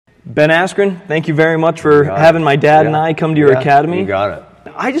Ben Askren, thank you very much for having my dad and I come to your academy. You got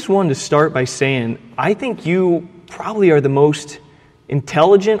it. I just wanted to start by saying, I think you probably are the most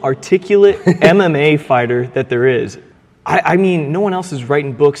intelligent, articulate MMA fighter that there is. I mean, no one else is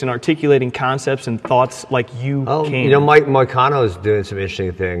writing books and articulating concepts and thoughts like you can. You know, Mike Moicano is doing some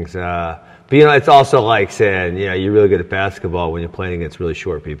interesting things. But, you know, it's also like saying, you know, you're really good at basketball when you're playing against really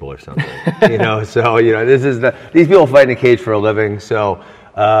short people or something. You know, so, you know, these people fight in a cage for a living, so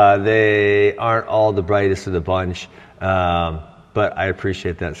they aren't all the brightest of the bunch. But I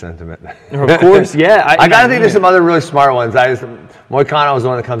appreciate that sentiment. Of course, yeah. I gotta think there's some other really smart ones. Moicano is the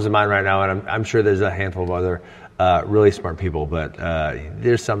one that comes to mind right now, and I'm sure there's a handful of other really smart people, but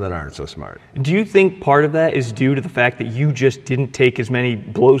there's some that aren't so smart. Do you think part of that is due to the fact that you just didn't take as many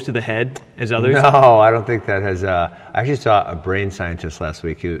blows to the head as others? No, I don't think that has. I actually saw a brain scientist last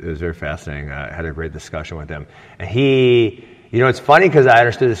week. It was very fascinating. I had a great discussion with him, and he. You know, it's funny because I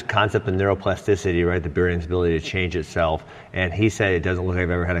understood this concept of neuroplasticity, right? The brain's ability to change itself. And he said it doesn't look like I've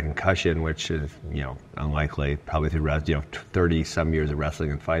ever had a concussion, which is, you know, unlikely, probably through 30-some years of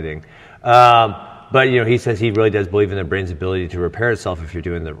wrestling and fighting. But, you know, he says he really does believe in the brain's ability to repair itself if you're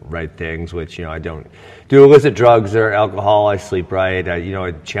doing the right things, which, you know, I don't do illicit drugs or alcohol. I sleep right.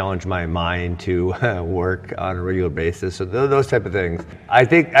 I challenge my mind to work on a regular basis. So those type of things. I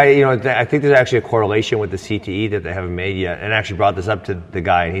think there's actually a correlation with the CTE that they haven't made yet. And I actually brought this up to the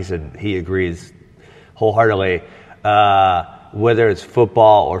guy, and he said he agrees wholeheartedly. Whether it's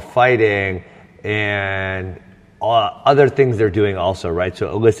football or fighting and other things they're doing also, right? So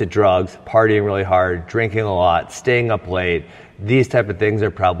illicit drugs, partying really hard, drinking a lot, staying up late, these type of things are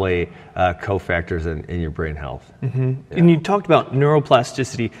probably cofactors in your brain health. Mm-hmm. Yeah. And you talked about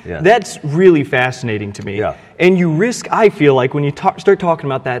neuroplasticity. Yes. That's really fascinating to me. Yeah. And you risk, I feel like, when you start talking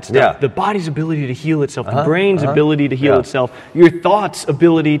about that stuff, the body's ability to heal itself, the brain's ability to heal itself, your thoughts'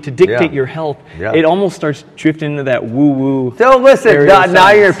 ability to dictate your health, it almost starts drifting into that woo-woo. So listen, now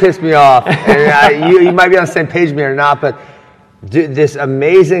you're going to piss me off. And, you might be on the same page with me or not, but this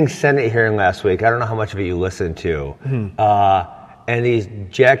amazing Senate hearing last week, I don't know how much of it you listened to, and these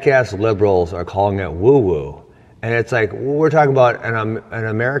jackass liberals are calling it woo-woo. And it's like, we're talking about an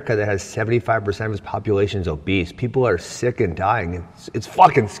America that has 75% of its population is obese. People are sick and dying. It's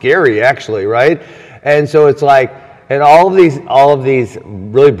fucking scary, actually, right? And so it's like, and all of these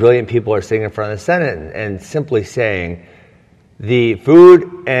really brilliant people are sitting in front of the Senate and simply saying the food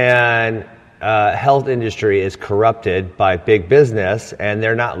and health industry is corrupted by big business, and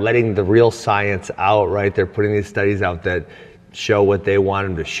they're not letting the real science out, right? They're putting these studies out that show what they want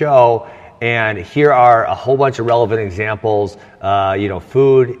them to show. And here are a whole bunch of relevant examples.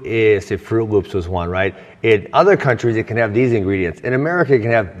 Food is, say, Fruit Loops was one, right? In other countries, it can have these ingredients. In America, it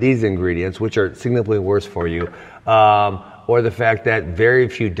can have these ingredients, which are significantly worse for you. Or the fact that very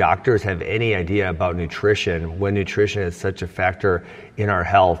few doctors have any idea about nutrition, when nutrition is such a factor in our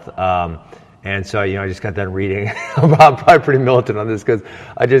health. And so, I just got done reading. I'm probably pretty militant on this because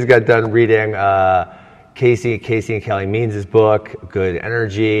I just got done reading Casey and Kelly Means' book, Good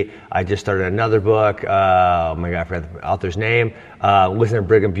Energy. I just started another book. Oh my God, I forgot the author's name. Listen to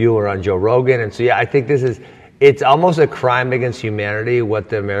Brigham Bueller on Joe Rogan. And so, yeah, I think it's almost a crime against humanity what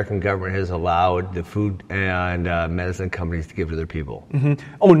the American government has allowed the food and medicine companies to give to their people. Mm-hmm.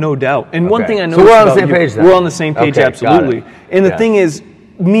 Oh, no doubt. And one thing I know, so we're on the same page then. We're on the same page, absolutely. And the thing is,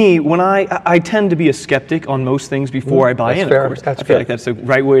 when I tend to be a skeptic on most things before I buy in. Fair. Of course, that's I feel like that's the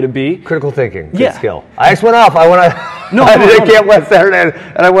right way to be. Critical thinking, good skill. I just went off. I did Camp West Saturday,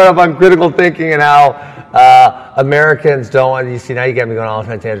 and I went up on critical thinking and how Americans don't want. You see, now you got me going on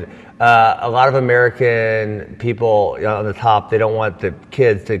a tangent. A lot of American people on the top, they don't want the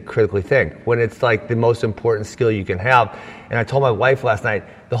kids to critically think when it's like the most important skill you can have. And I told my wife last night,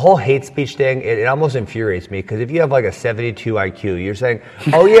 the whole hate speech thing, it almost infuriates me because if you have like a 72 IQ, you're saying,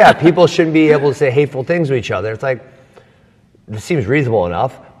 oh yeah, people shouldn't be able to say hateful things to each other. It's like, this seems reasonable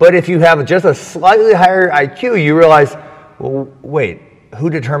enough. But if you have just a slightly higher IQ, you realize, well, wait, who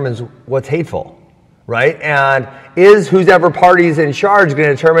determines what's hateful? Right? And is whoever party is in charge going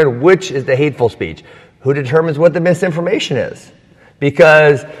to determine which is the hateful speech? Who determines what the misinformation is?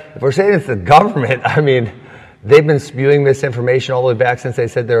 Because if we're saying it's the government, I mean, they've been spewing misinformation all the way back since they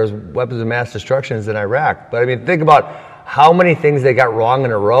said there was weapons of mass destruction in Iraq. But I mean, think about how many things they got wrong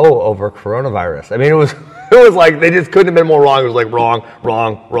in a row over coronavirus. I mean, it was like they just couldn't have been more wrong. It was like wrong,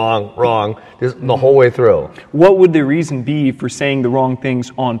 just the whole way through. What would the reason be for saying the wrong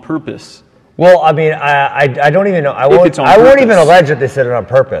things on purpose? Well, I mean, I don't even know. I won't even allege that they said it on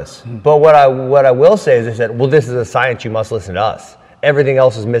purpose. But what I will say is they said, well, this is a science, you must listen to us. Everything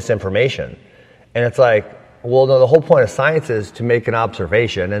else is misinformation. And it's like, Well, no, the whole point of science is to make an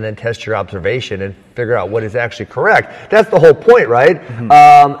observation and then test your observation and figure out what is actually correct. That's the whole point, right?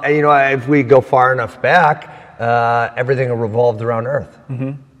 And you know, if we go far enough back, everything revolved around Earth,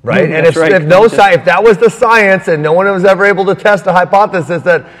 right? And if that was the science and no one was ever able to test a hypothesis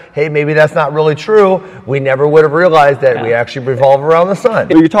that, hey, maybe that's not really true, we never would have realized that we actually revolve around the sun.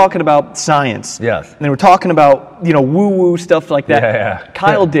 You're talking about science. Yes. And we're talking about, you know, woo-woo stuff like that.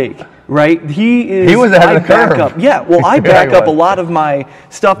 Cael Dake. Right, he was ahead of the curve. Yeah, well, I back up a lot of my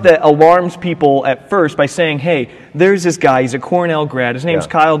stuff that alarms people at first by saying, "Hey, there's this guy. He's a Cornell grad. His name's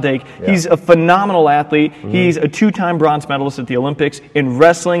Cael Dake. He's a phenomenal athlete. He's a 2-time bronze medalist at the Olympics in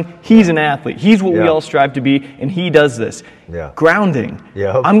wrestling. He's an athlete. He's what we all strive to be, and he does this. Grounding.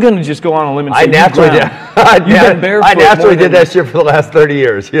 I'm going to just go on a limb and say, I naturally did that shit for the last 30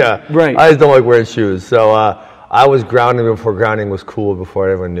 years. Yeah, right. I just don't like wearing shoes, so. I was grounding before grounding was cool, before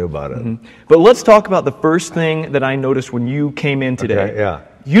everyone knew about it. But let's talk about the first thing that I noticed when you came in today. Okay,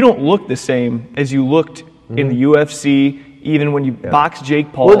 you don't look the same as you looked in the UFC, even when you boxed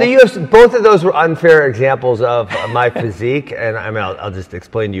Jake Paul. Well, the UFC, both of those were unfair examples of my physique, and I mean, I'll just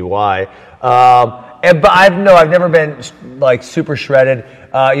explain to you why. But I've never been like super shredded.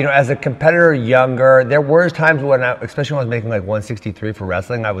 You know, as a competitor, younger, there were times when, especially when I was making like 163 for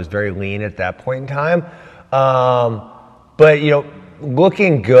wrestling, I was very lean at that point in time. But, you know,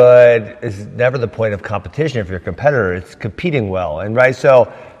 looking good is never the point of competition if you're a competitor. It's competing well. And, right,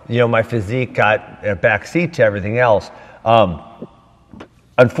 so, you know, my physique got a backseat to everything else.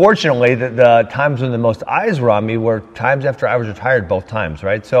 Unfortunately, the times when the most eyes were on me were times after I was retired, both times,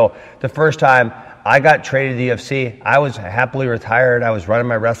 right? So the first time I got traded to the UFC, I was happily retired. I was running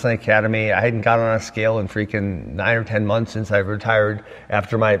my wrestling academy. I hadn't gotten on a scale in freaking 9 or 10 months since I retired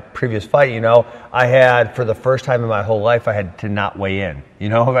after my previous fight, you know. I had, for the first time in my whole life, I had to not weigh in. You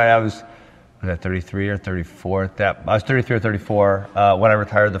know, I was that 33 or 34? I was 33 or 34 when I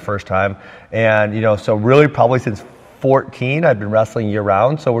retired the first time. And, you know, so really probably since 14, I've been wrestling year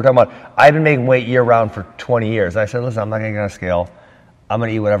round. So we're talking about, I've been making weight year round for 20 years. I said, listen, I'm not going to get on a scale. I'm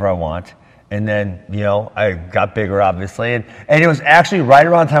going to eat whatever I want. And then, you know, I got bigger, obviously. And it was actually right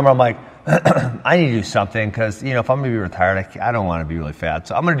around the time where I'm like, I need to do something because, you know, if I'm going to be retired, I don't want to be really fat.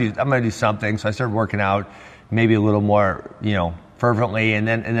 So I'm going to do something. So I started working out maybe a little more, you know, fervently. And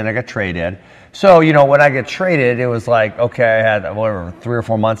then I got traded. So, you know, when I get traded, it was like, okay, I had, whatever, 3 or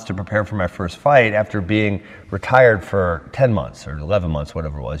 4 months to prepare for my first fight after being retired for 10 months or 11 months,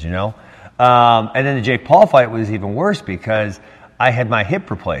 whatever it was, you know. And then the Jake Paul fight was even worse because I had my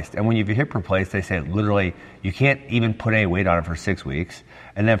hip replaced. And when you have your hip replaced, they say literally you can't even put any weight on it for 6 weeks.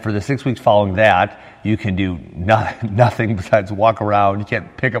 And then for the 6 weeks following that, you can do nothing besides walk around. You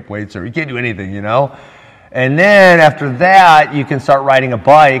can't pick up weights or you can't do anything, you know? And then after that, you can start riding a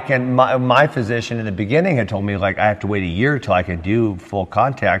bike. And my physician in the beginning had told me, like, I have to wait a year till I can do full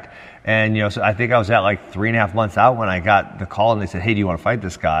contact. And, you know, so I think I was at like 3.5 months out when I got the call and they said, hey, do you want to fight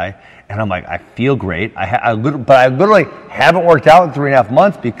this guy? And I'm like, I feel great. But I literally haven't worked out in 3.5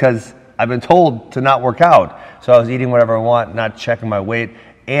 months because I've been told to not work out. So I was eating whatever I want, not checking my weight,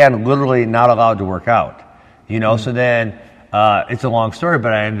 and literally not allowed to work out. You know, so then it's a long story,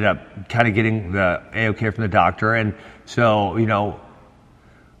 but I ended up kind of getting the A-OK from the doctor. And so, you know,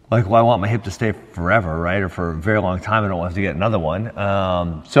 like, well, I want my hip to stay forever, right? Or for a very long time. I don't want to get another one.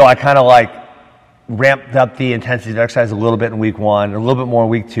 So I kind of like ramped up the intensity of exercise a little bit in week 1, a little bit more in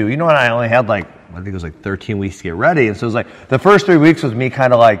week 2. You know what? I only had like, I think it was like 13 weeks to get ready. And so it was like the first 3 weeks was me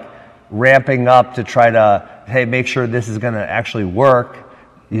kind of like ramping up to try to, hey, make sure this is going to actually work,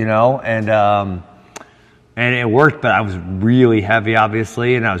 you know? And it worked, but I was really heavy,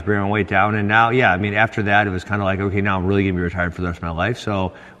 obviously, and I was bringing my weight down. And now, yeah, I mean, after that, it was kind of like, okay, now I'm really going to be retired for the rest of my life.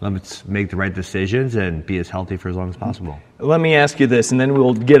 So let's make the right decisions and be as healthy for as long as possible. Let me ask you this, and then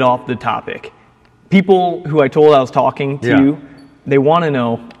we'll get off the topic. People who I told I was talking to, they want to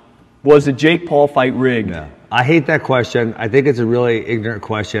know, was the Jake Paul fight rigged? Yeah. I hate that question. I think it's a really ignorant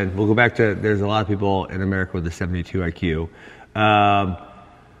question. We'll go back to, there's a lot of people in America with a 72 IQ.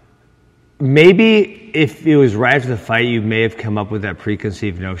 Maybe if it was right after the fight, you may have come up with that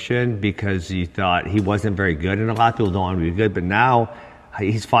preconceived notion because you thought he wasn't very good, and a lot of people don't want to be good. But now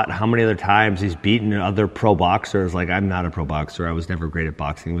he's fought how many other times? He's beaten other pro boxers. Like, I'm not a pro boxer. I was never great at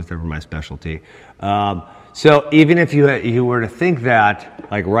boxing. It was never my specialty. So even if you were to think that,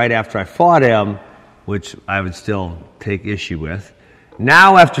 like right after I fought him, which I would still take issue with,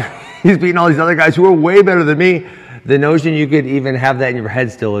 now after he's beaten all these other guys who are way better than me, the notion you could even have that in your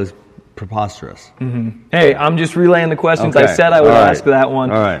head still is preposterous. Hey, I'm just relaying the questions. Okay. I said I would ask that one.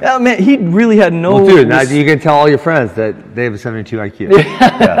 All right. Yeah, man, he really had no... Well, dude, now you can tell all your friends that they have a 72 IQ.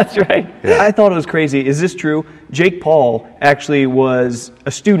 Yeah. That's right. Yeah. I thought it was crazy. Is this true? Jake Paul actually was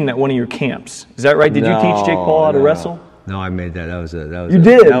a student at one of your camps. Is that right? Did you teach Jake Paul how to wrestle? No, I made that. You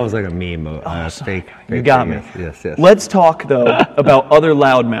did? That was like a meme. Fake. You got me. Yes. Let's talk, though, about other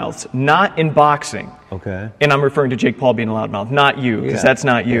loudmouths, not in boxing. Okay. And I'm referring to Jake Paul being a loudmouth, not you, because that's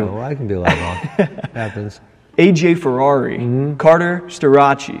not you. Yeah, well, I can be a loudmouth. Happens. AJ Ferrari, Carter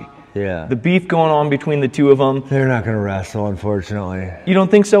Storocci. Yeah. The beef going on between the two of them. They're not going to wrestle, unfortunately. You don't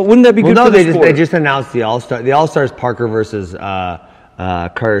think so? Wouldn't that be good for the sport? They just announced the All-Star. The All-Star is Parker versus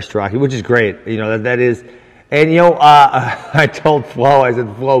Carter Storocci, which is great. You know, that is... And, you know, I told Flo, I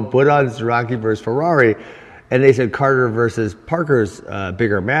said, Flo, put on Storocci versus Ferrari. And they said Carter versus Parker's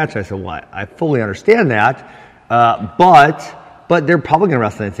bigger match. I said, well, I fully understand that. But they're probably going to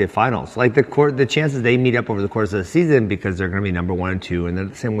wrestle in the NCAA finals. Like, the chances they meet up over the course of the season, because they're going to be number 1 and 2 and they're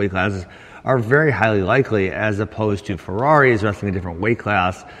the same weight classes, are very highly likely, as opposed to Ferrari is wrestling a different weight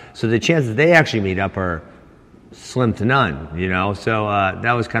class. So the chances they actually meet up are slim to none, you know? So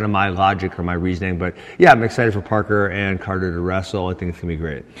that was kind of my logic or my reasoning. But yeah, I'm excited for Parker and Carter to wrestle. I think it's going to be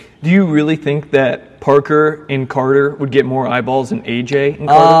great. Do you really think that Parker and Carter would get more eyeballs than AJ and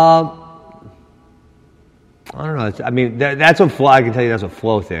Carter? I don't know. I mean, that's what Flo, I can tell you that's what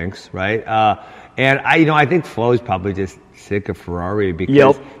Flo thinks, right? And I think Flo is probably just sick of Ferrari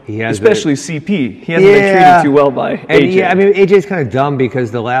because he has... Especially CP. He hasn't been treated too well by AJ. Yeah, I mean, AJ's kind of dumb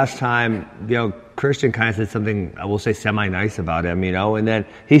because the last time, Christian kind of said something, I will say, semi-nice about him, and then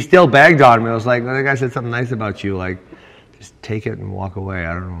he still bagged on him. It was like, well, that guy said something nice about you, like, just take it and walk away.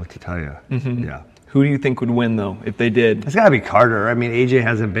 I don't know what to tell you. Yeah. Who do you think would win, though, if they did? It's got to be Carter. I mean, AJ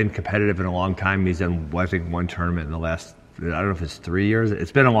hasn't been competitive in a long time. He's done, I think, one tournament in the last, I don't know if it's 3 years.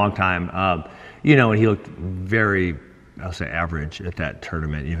 It's been a long time. And he looked very, I'll say, average at that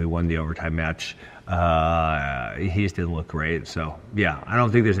tournament. He won the overtime match. He just didn't look great. So, yeah, I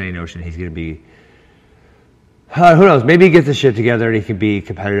don't think there's any notion he's going to be... who knows? Maybe he gets his shit together and he can be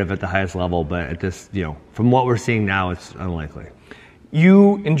competitive at the highest level. But at this, from what we're seeing now, it's unlikely.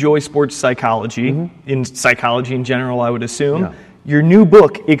 You enjoy sports psychology, in psychology in general, I would assume. Yeah. Your new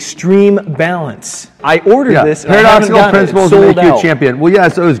book, Extreme Balance. I ordered this. Paradoxical Principles of the IQ Champion. Well, yeah,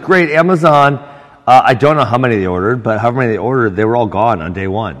 so it was great. Amazon, I don't know how many they ordered, but however many they ordered, they were all gone on day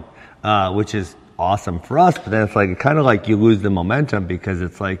one, which is awesome for us. But then it's like kind of like you lose the momentum because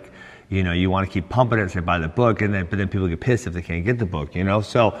it's like, you want to keep pumping it and say buy the book, but then people get pissed if they can't get the book,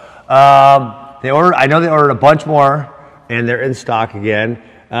 So I know they ordered a bunch more. And they're in stock again.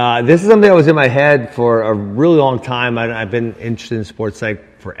 This is something that was in my head for a really long time. I've been interested in sports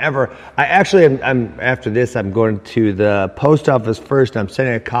psych forever. I actually am after this, I'm going to the post office first. I'm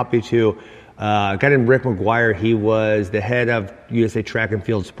sending a copy to a guy named Rick McGuire. He was the head of USA Track and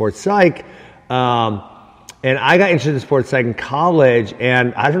Field Sports Psych. And I got interested in sports psych in college,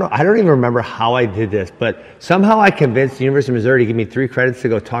 and I don't even remember how I did this, but somehow I convinced the University of Missouri to give me 3 credits to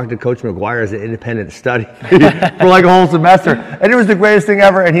go talk to Coach McGuire as an independent study for like a whole semester. And it was the greatest thing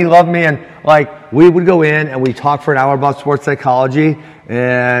ever, and he loved me, and like we would go in and we'd talk for an hour about sports psychology,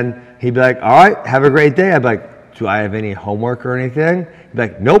 and he'd be like, all right, have a great day. I'd be like, do I have any homework or anything? He'd be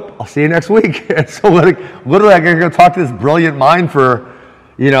like, nope, I'll see you next week. And so literally I could go talk to this brilliant mind for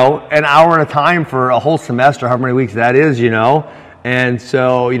an hour at a time for a whole semester, however many weeks that is, And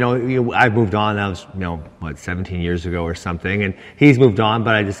so, I've moved on. That was, 17 years ago or something. And he's moved on,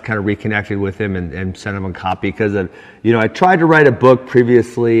 but I just kind of reconnected with him and sent him a copy because of, I tried to write a book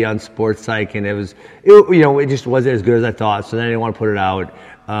previously on sports psych and it just wasn't as good as I thought. So then I didn't want to put it out.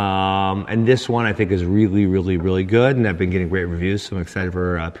 And this one I think is really, really, really good. And I've been getting great reviews. So I'm excited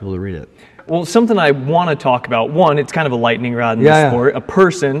for people to read it. Well, something I want to talk about, one, it's kind of a lightning rod in the sport. A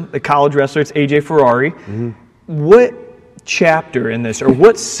person, the college wrustler, it's AJ Ferrari. What chapter in this, or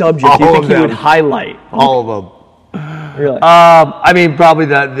what subject do you think you would highlight? All of them. Really? I mean, probably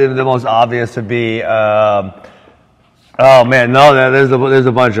the most obvious would be, there's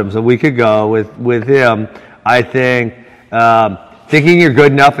a bunch of them. So we could go with him. I think thinking you're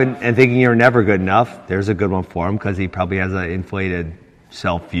good enough and thinking you're never good enough, there's a good one for him because he probably has an inflated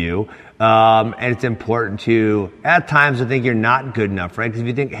self-view. And it's important to, at times, to think you're not good enough, right? Because if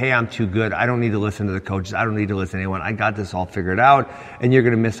you think, hey, I'm too good, I don't need to listen to the coaches, I don't need to listen to anyone, I got this all figured out, and you're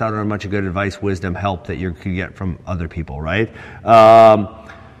going to miss out on a bunch of good advice, wisdom, help that you could get from other people, right?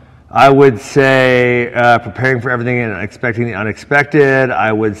 I would say preparing for everything and expecting the unexpected.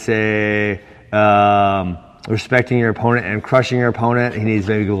 I would say respecting your opponent and crushing your opponent. He needs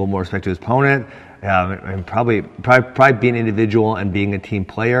maybe a little more respect to his opponent. Yeah, and probably be an individual and being a team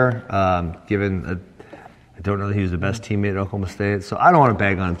player. Given I don't know that he was the best teammate at Oklahoma State, so I don't want to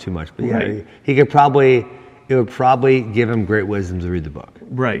bag on him too much. But yeah, Right. it would probably give him great wisdom to read the book.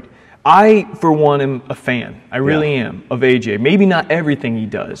 Right. I, for one, am a fan. I really am of AJ. Maybe not everything he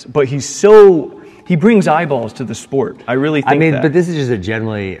does, but he brings eyeballs to the sport. I really think that. But this is just a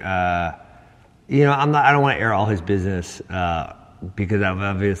generally, I don't want to air all his business because I've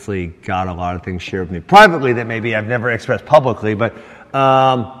obviously got a lot of things shared with me privately that maybe I've never expressed publicly. But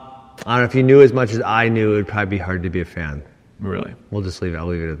I don't know, if you knew as much as I knew, it would probably be hard to be a fan. Really. We'll just leave it. I'll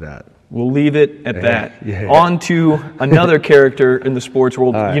leave it at that. We'll leave it at that. Yeah. On to another character in the sports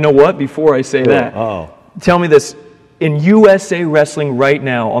world. Right. You know what? Before I say that, tell me this. In USA Wrestling right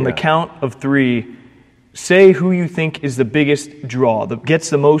now, on the count of 3, say who you think is the biggest draw, that gets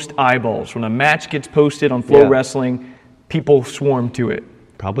the most eyeballs. When a match gets posted on Flow Wrestling, people swarm to it.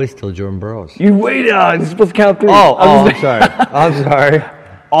 Probably still Jordan Burroughs. You waited on. You're supposed to count 3. I'm sorry. I'm sorry.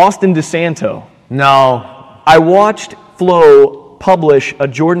 Austin Desanto. No. I watched Flow publish a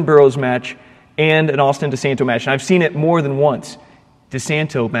Jordan Burroughs match and an Austin Desanto match, and I've seen it more than once.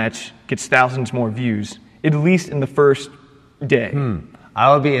 Desanto match gets thousands more views, at least in the first day.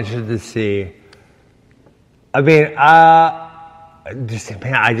 I would be interested to see. I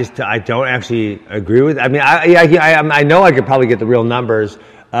don't actually agree with. I know I could probably get the real numbers.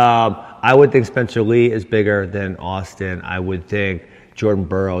 I would think Spencer Lee is bigger than Austin. I would think Jordan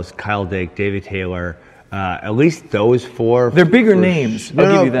Burroughs, Kyle Dake, David Taylor. At least those 4. They're bigger names.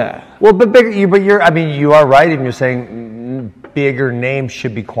 I'll give you that. Well, but you are right, and you're saying bigger names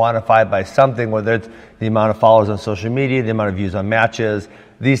should be quantified by something, whether it's the amount of followers on social media, the amount of views on matches,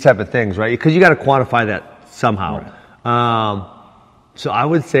 these type of things, right? Because you got to quantify that somehow. Right. So I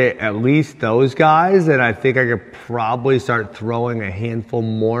would say at least those guys, and I think I could probably start throwing a handful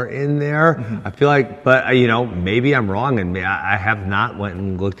more in there. Mm-hmm. I feel like, but maybe I'm wrong, and I have not went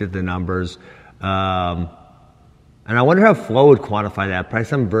and looked at the numbers. And I wonder how Flow would quantify that. Probably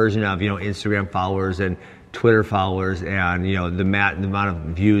some version of Instagram followers and Twitter followers, and the amount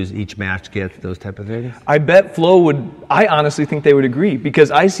of views each match gets, those type of things. I bet Flow would. I honestly think they would agree,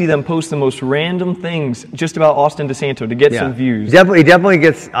 because I see them post the most random things just about Austin Desanto to get some views. He definitely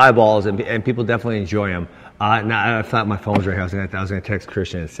gets eyeballs, and people definitely enjoy him. Now I thought my phone was right here. I was going to text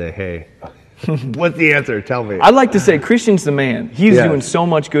Christian and say, hey. What's the answer? Tell me. I'd like to say Christian's the man. He's doing so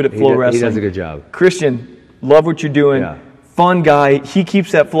much good at Flow Wrestling. He does a good job. Christian, love what you're doing. Yeah. Fun guy. He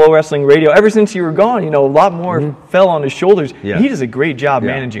keeps that Flow Wrestling radio. Ever since you were gone, a lot more fell on his shoulders. Yeah. He does a great job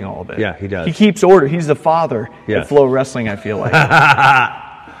managing all of it. Yeah, he does. He keeps order. He's the father at Flow Wrestling, I feel like.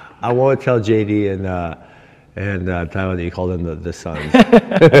 I won't tell JD and Tyler that you call them the sons.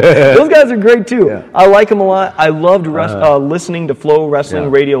 Those guys are great too. Yeah. I like them a lot. I loved listening to Flow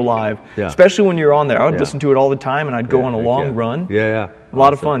Wrestling Radio Live, especially when you're on there. I would listen to it all the time, and I'd go on a long run. Yeah. A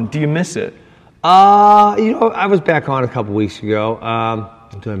lot of fun. Do you miss it? I was back on a couple weeks ago.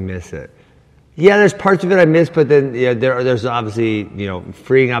 Do I miss it? Yeah, there's parts of it I miss, but then there's obviously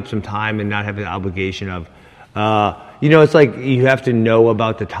freeing up some time and not having the obligation of. It's like you have to know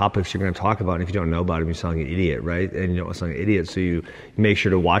about the topics you're going to talk about. And if you don't know about them, you sound like an idiot, right? And you don't sound like an idiot, so you make sure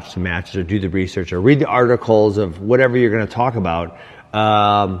to watch the matches or do the research or read the articles of whatever you're going to talk about.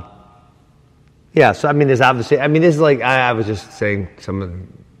 So there's obviously. This is like I was just saying someone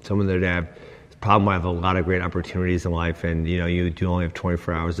that have problem. I have a lot of great opportunities in life, and you do only have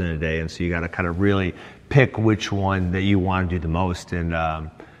 24 hours in a day, and so you got to kind of really pick which one that you want to do the most. And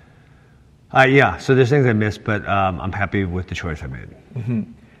so there's things I missed, but I'm happy with the choice I made. Mm-hmm.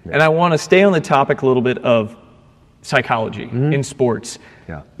 Yeah. And I want to stay on the topic a little bit of psychology in sports.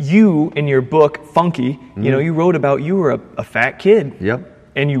 Yeah. You, in your book, Funky, you wrote about you were a fat kid. Yep.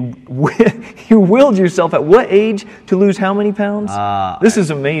 And you willed yourself at what age to lose how many pounds? This is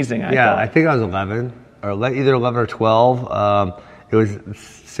amazing. I think I was 11, or either 11 or 12. It was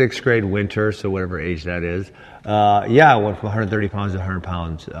 6th grade winter, so whatever age that is. I went from 130 pounds to 100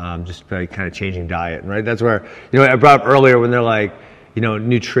 pounds, just by kind of changing diet, right? That's where, I brought up earlier when they're like,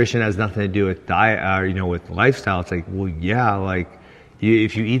 nutrition has nothing to do with diet, or, with lifestyle. It's like, well, yeah, like,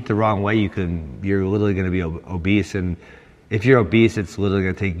 if you eat the wrong way, you're literally going to be obese, and if you're obese, it's literally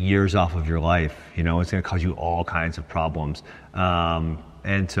going to take years off of your life. It's going to cause you all kinds of problems.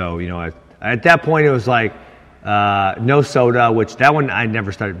 And so, at that point, it was like, no soda, which that one, I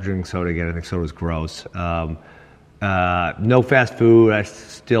never started drinking soda again. I think soda was gross. No fast food. I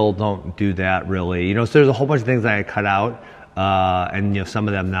still don't do that really. So there's a whole bunch of things that I cut out. And some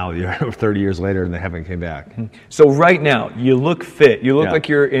of them now, 30 years later, and they haven't came back. So right now, you look fit. You look like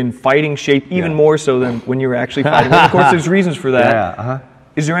you're in fighting shape, even more so than when you were actually fighting. Of course, there's reasons for that.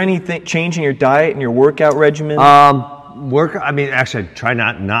 Is there anything changing your diet and your workout regimen? Actually, I try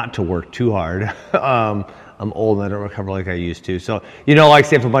not to work too hard. I'm old and I don't recover like I used to. So, like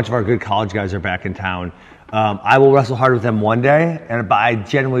say if a bunch of our good college guys are back in town, I will wrestle hard with them one day, but I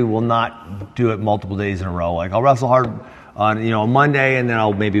generally will not do it multiple days in a row. Like I'll wrestle hard on a Monday, and then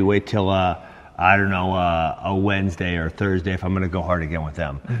I'll maybe wait till a Wednesday or Thursday if I'm going to go hard again with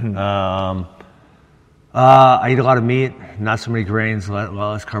them. Mm-hmm. I eat a lot of meat, not so many grains, a lot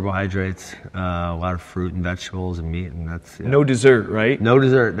less carbohydrates, a lot of fruit and vegetables and meat, and that's no dessert, right? No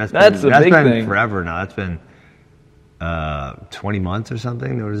dessert. That's been forever now. That's been 20 months or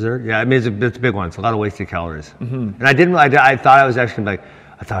something. No dessert. Yeah, I mean it's a big one. It's a lot of wasted calories. Mm-hmm. And I thought I was actually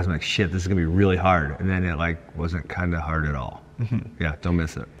I thought I was like, shit, this is gonna be really hard, and then it wasn't kind of hard at all. Mm-hmm. Yeah, don't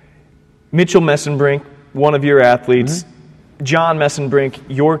miss it. Mitchell Messenbrink, one of your athletes, mm-hmm. John Messenbrink,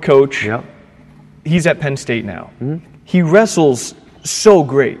 your coach. Yep. He's at Penn State now. Mm-hmm. He wrestles so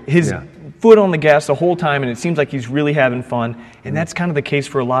great. His foot on the gas the whole time, and it seems like he's really having fun. And mm-hmm. that's kind of the case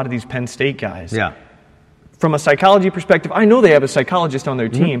for a lot of these Penn State guys. Yeah. From a psychology perspective, I know they have a psychologist on their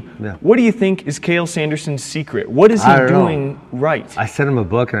team. Mm-hmm. Yeah. What do you think is Cael Sanderson's secret? What is he doing right? I sent him a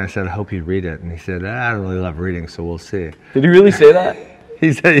book, and I said, I hope you'd read it. And he said, I don't really love reading, so we'll see. Did he really say that?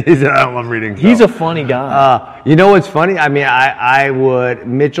 He said, I don't love reading. So. He's a funny guy. You know what's funny? I mean,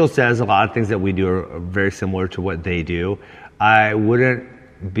 Mitchell says a lot of things that we do are very similar to what they do. I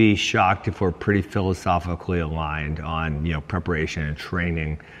wouldn't be shocked if we're pretty philosophically aligned on, preparation and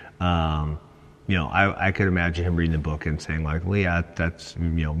training. I could imagine him reading the book and saying well, yeah, that's,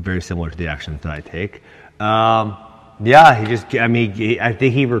 very similar to the actions that I take. I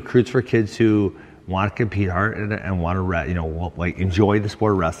think he recruits for kids who want to compete hard and want to, enjoy the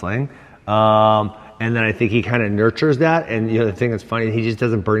sport of wrestling. And then I think he kind of nurtures that. And, the thing that's funny, he just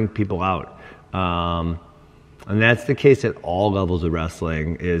doesn't burn people out. And that's the case at all levels of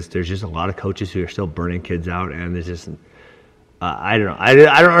wrestling there's just a lot of coaches who are still burning kids out. And there's just, I don't know. I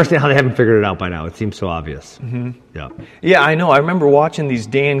don't understand how they haven't figured it out by now. It seems so obvious. Mm-hmm. Yeah. Yeah, I know. I remember watching these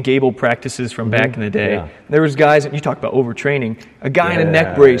Dan Gable practices from back in the day. Yeah. There was guys, and you talk about overtraining, a guy in a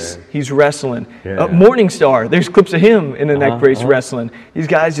neck brace, he's wrestling. Yeah. Morningstar, there's clips of him in a neck brace wrestling. These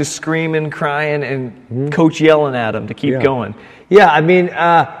guys just screaming, crying, and coach yelling at them to keep going. Yeah, I mean,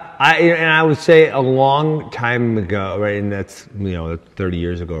 I would say a long time ago, right, and that's 30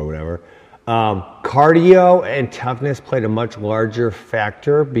 years ago or whatever, cardio and toughness played a much larger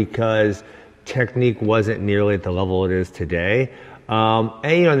factor because technique wasn't nearly at the level it is today.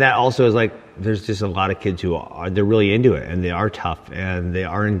 And that also is there's just a lot of kids who they're really into it and they are tough and they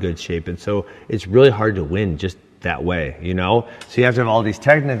are in good shape. And so it's really hard to win just that way, So you have to have all these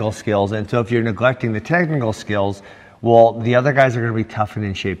technical skills. And so if you're neglecting the technical skills, well, the other guys are going to be tough and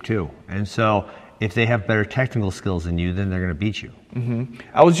in shape too. And so if they have better technical skills than you, then they're going to beat you. Mm-hmm.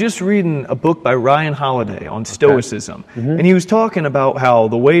 I was just reading a book by Ryan Holiday on Stoicism, and he was talking about how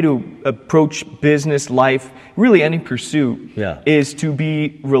the way to approach business, life, really any pursuit, is to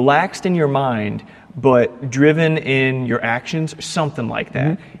be relaxed in your mind, but driven in your actions, something like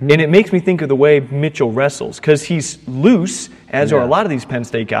that. Mm-hmm. And it makes me think of the way Mitchell wrestles, because he's loose, as are a lot of these Penn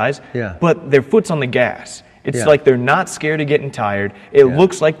State guys, but their foot's on the gas. It's like they're not scared of getting tired. It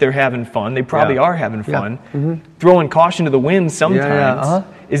looks like they're having fun. They probably are having fun. Mm-hmm. Throwing caution to the wind sometimes.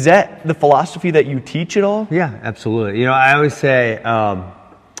 Is that the philosophy that you teach at all? Yeah, absolutely. I always say,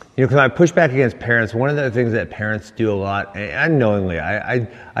 because I push back against parents, one of the things that parents do a lot, unknowingly, I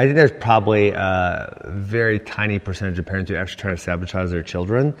think there's probably a very tiny percentage of parents who actually try to sabotage their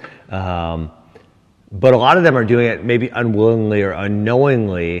children. But a lot of them are doing it maybe unwillingly or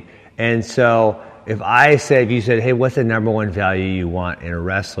unknowingly. And so if you said, hey, what's the number one value you want in a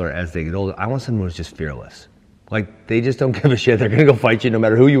wrestler as they get older? I want someone who's just fearless. They just don't give a shit. They're going to go fight you no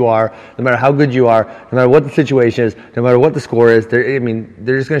matter who you are, no matter how good you are, no matter what the situation is, no matter what the score is. They're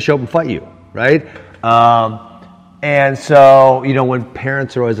just going to show up and fight you, right? And so, when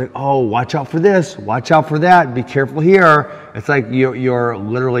parents are always like, oh, watch out for this, watch out for that, be careful here. It's like you're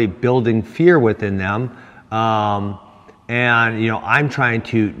literally building fear within them. And, I'm trying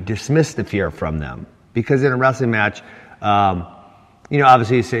to dismiss the fear from them because in a wrestling match,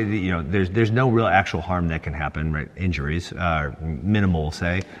 obviously you say that, there's no real actual harm that can happen, right? Injuries, minimal,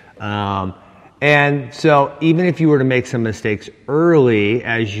 say. And so even if you were to make some mistakes early,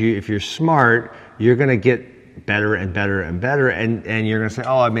 if you're smart, you're going to get better and better and better. And you're going to say,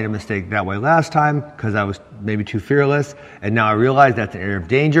 oh, I made a mistake that way last time because I was maybe too fearless. And now I realize that's an area of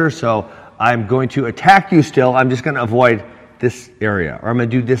danger. So I'm going to attack you still. I'm just going to avoid this area, or I'm going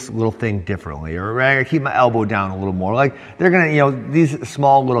to do this little thing differently, or I'm going to keep my elbow down a little more. They're going to, these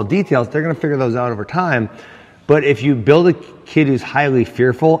small little details, they're going to figure those out over time. But if you build a kid who's highly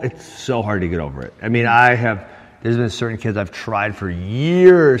fearful, it's so hard to get over it. I mean, there's been certain kids I've tried for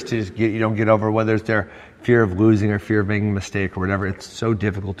years to just get over, whether it's their fear of losing or fear of making a mistake or whatever. It's so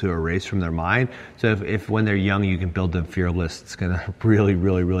difficult to erase from their mind. So if when they're young, you can build them fearless, it's going to really,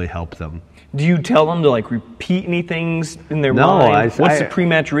 really, really help them. Do you tell them to like repeat any things in their mind? What's the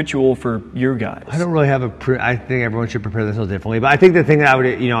pre-match ritual for your guys? I don't really have I think everyone should prepare themselves differently. But I think the thing that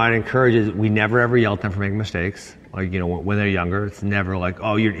I'd encourage is we never ever yell at them for making mistakes. Like, when they're younger, it's never like,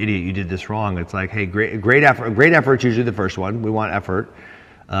 oh, you're an idiot, you did this wrong. It's like, hey, great effort. Great effort's usually the first one. We want effort.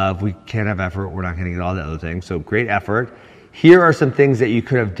 If we can't have effort, we're not going to get all the other things. So great effort. Here are some things that you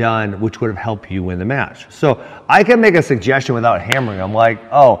could have done which would have helped you win the match. So I can make a suggestion without hammering them, like,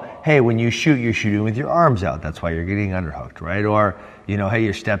 oh, hey, when you shoot, you're shooting with your arms out. That's why you're getting underhooked, right? Or, hey,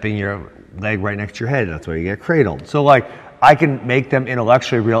 you're stepping your leg right next to your head. That's why you get cradled. So, like, I can make them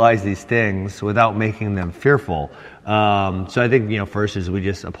intellectually realize these things without making them fearful. So I think, first is we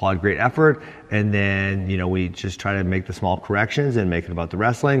just applaud great effort, and then, we just try to make the small corrections and make it about the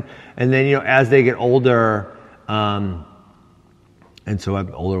wrestling. And then, as they get older, and so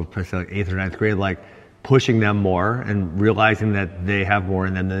I'm older, like 8th or 9th grade, like pushing them more and realizing that they have more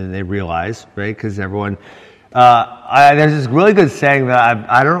in them than they realize, right? Because everyone, there's this really good saying that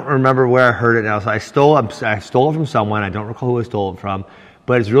I don't remember where I heard it now. So I stole it from someone. I don't recall who I stole it from,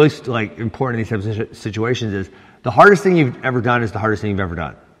 but it's really like important in these types of situations. Is the hardest thing you've ever done is the hardest thing you've ever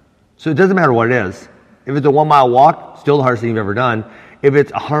done. So it doesn't matter what it is. If it's a 1 mile walk, still the hardest thing you've ever done. If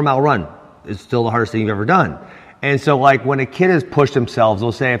it's a 100-mile run, it's still the hardest thing you've ever done. And so, like, when a kid has pushed themselves,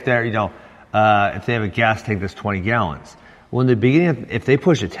 they'll say if they're, if they have a gas tank that's 20 gallons. Well, in the beginning, if they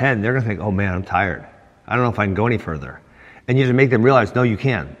push a 10, they're going to think, oh, man, I'm tired. I don't know if I can go any further. And you have to make them realize, no, you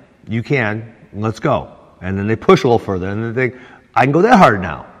can. You can. Let's go. And then they push a little further, and they think, I can go that hard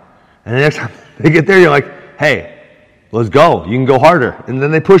now. And the next time they get there, you're like, hey, let's go. You can go harder. And then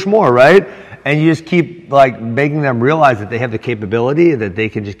they push more, right? And you just keep, like, making them realize that they have the capability, that they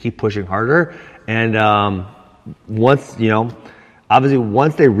can just keep pushing harder. And, once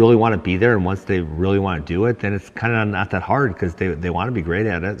they really want to be there and once they really want to do it, then it's kind of not that hard because they want to be great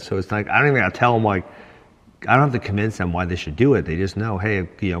at it. So it's like, I don't even have to tell them, like, I don't have to convince them why they should do it. They just know, hey,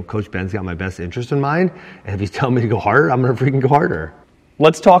 Coach Ben's got my best interest in mind. And if he's telling me to go harder, I'm going to freaking go harder.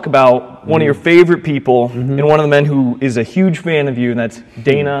 Let's talk about one of your favorite people and one of the men who is a huge fan of you, and that's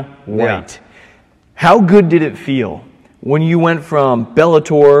Dana White. Yeah. How good did it feel when you went from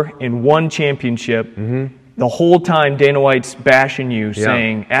Bellator and won championship? The whole time Dana White's bashing you,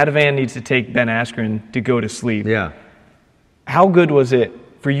 saying Ativan needs to take Ben Askren to go to sleep. Yeah. How good was it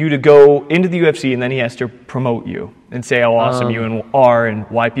for you to go into the UFC and then he has to promote you and say how awesome you are and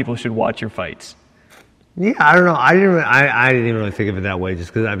why people should watch your fights? Yeah, I don't know. I didn't even really think of it that way,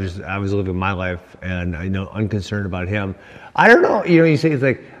 just because I was living my life and unconcerned about him. I don't know. You say it's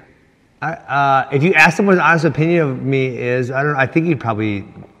like, if you ask him what his honest opinion of me is, I think he'd probably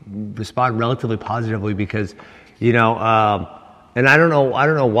respond relatively positively because, and I don't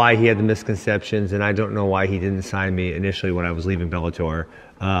know why he had the misconceptions, and I don't know why he didn't sign me initially when I was leaving Bellator.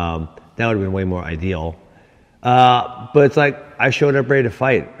 That would have been way more ideal. But it's like I showed up ready to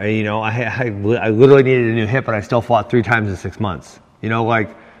fight. I literally needed a new hip, and I still fought 3 times in 6 months.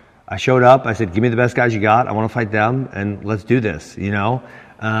 Like I showed up. I said, "Give me the best guys you got. I want to fight them, and let's do this."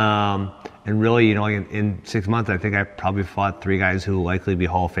 And really, in 6 months, I think I probably fought 3 guys who will likely be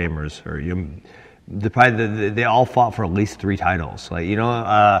Hall of Famers, or they all fought for at least 3 titles.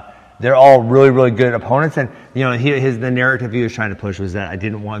 They're all really, really good opponents. And the narrative he was trying to push was that I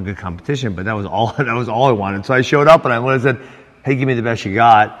didn't want good competition, but that was all I wanted. So I showed up and I said, "Hey, give me the best you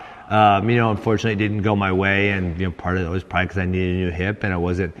got." Unfortunately, it didn't go my way, and part of it was probably because I needed a new hip and I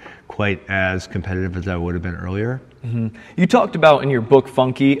wasn't quite as competitive as I would have been earlier. You talked about in your book,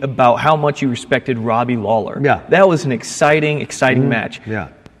 Funky, about how much you respected Robbie Lawler. Yeah. That was an exciting match. Yeah.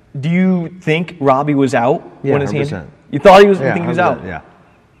 Do you think Robbie was out when his 100%. Hand? You thought he was? You think he was out? Yeah.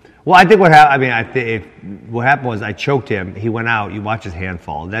 Well, I think what happened. What happened was I choked him. He went out. You watch his hand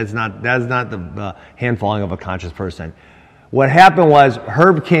fall. That's not the hand falling of a conscious person. What happened was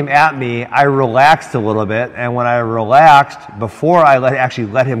Herb came at me. I relaxed a little bit, and when I relaxed, before I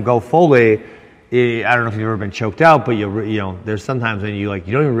let him go fully. I don't know if you've ever been choked out, but there's sometimes when you don't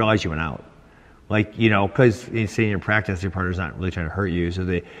even realize you went out, because in your practice, your partner's not really trying to hurt you, so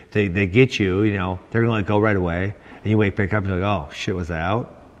they get you, they're gonna let go right away, and you wake back up and you're like, oh shit, was that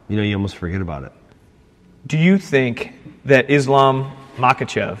out? You almost forget about it. Do you think that Islam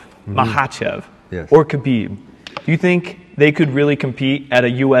Makhachev, yes. or Khabib, do you think they could really compete at a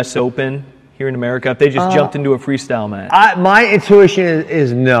U.S. Open here in America if they just jumped into a freestyle match? My intuition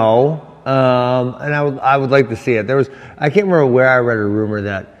is no. And I would like to see it. I can't remember where I read a rumor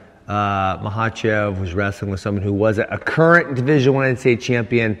that Makhachev was wrestling with someone who was a current Division I NCAA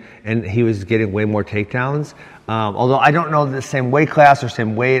champion, and he was getting way more takedowns. Although I don't know the same weight class or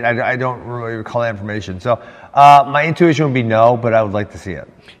same weight, I don't really recall that information. So my intuition would be no, but I would like to see it.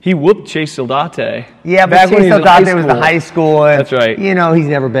 He whooped Chase Saldate. Yeah, but Chase Saldate was the high school. And, that's right. You know, he's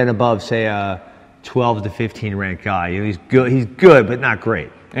never been above, say, a 12 to 15 ranked guy. You know, he's good, but not great.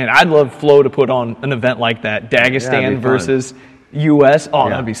 And I'd love Flo to put on an event like that, Dagestan versus U.S. Oh,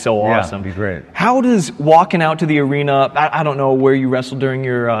 that'd be so awesome. That'd be great. How does walking out to the arena, I don't know where you wrestled during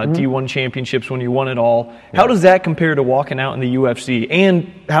your D1 championships when you won it all. How does that compare to walking out in the UFC?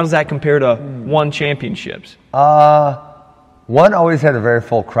 And how does that compare to one championships? One always had a very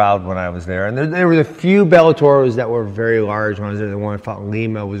full crowd when I was there. And there were a few Bellators that were very large when I was there. The one I fought in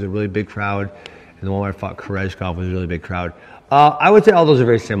Lima was a really big crowd. And the one I fought Koreshkov was a really big crowd. I would say all those are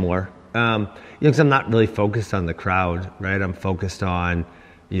very similar. Because I'm not really focused on the crowd, right? I'm focused on,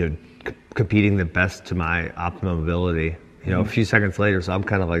 competing the best to my optimum ability. A few seconds later, so I'm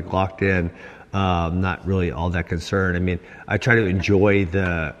kind of like locked in, not really all that concerned. I mean, I try to enjoy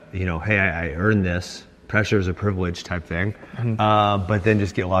the, hey, I earned this. Pressure is a privilege type thing. But then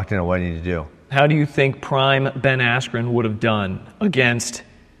just get locked in on what I need to do. How do you think prime Ben Askren would have done against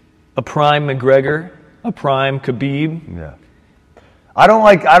a prime McGregor, a prime Khabib? Yeah. I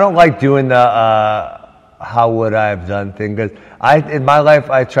don't like doing the how would I have done thing, because in my life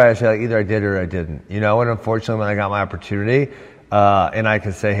I try to say like either I did or I didn't, and unfortunately when I got my opportunity, and I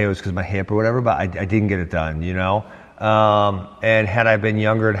could say hey it was because of my hip or whatever, but I didn't get it done, and had I been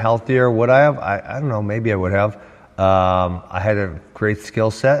younger and healthier, would I have? I don't know, maybe I would have. I had a great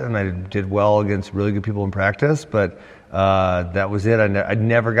skill set and I did well against really good people in practice, but that was it. I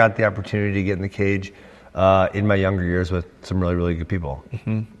never got the opportunity to get in the cage in my younger years with some really, really good people.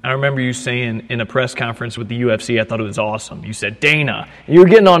 I remember you saying in a press conference with the UFC, I thought it was awesome. You said, Dana, and you were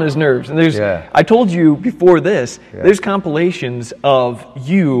getting on his nerves. And I told you before this, there's compilations of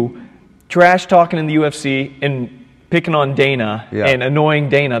you trash talking in the UFC and picking on Dana and annoying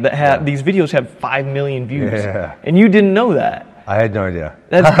Dana that have these videos have 5 million views. And you didn't know that. I had no idea.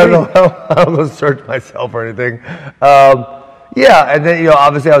 That's crazy. I don't search myself or anything. And then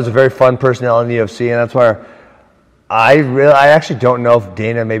obviously I was a very fun personality in the UFC, and that's why I actually don't know if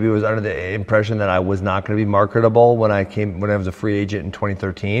Dana maybe was under the impression that I was not going to be marketable when I was a free agent in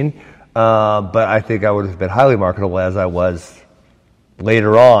 2013. But I think I would have been highly marketable as I was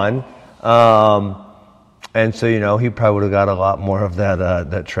later on. And so, he probably would have got a lot more of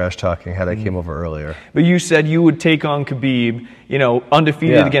that trash talking had I came over earlier. But you said you would take on Khabib,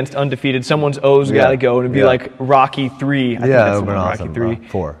 undefeated against undefeated. Someone's O's got to go, and it'd be like Rocky 3. I think that's the one, awesome. Rocky 3.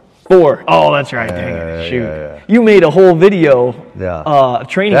 4. Oh, that's right. Dang it. Shoot. You made a whole video training that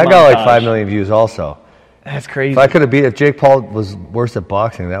montage. got like 5 million views also. That's crazy. If Jake Paul was worse at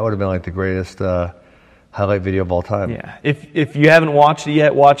boxing, that would have been like the greatest highlight video of all time. Yeah. If you haven't watched it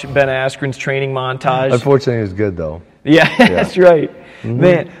yet, watch Ben Askren's training montage. Unfortunately, it was good though. Yeah, that's right.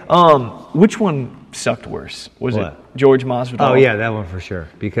 Man, which one sucked worse? Was it George Masvidal? Oh yeah, that one for sure.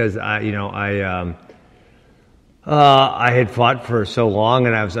 Because I had fought for so long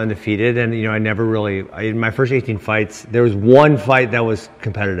and I was undefeated, and I never really. In my first 18 fights, there was one fight that was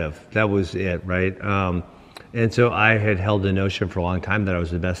competitive. That was it, right? And so I had held the notion for a long time that I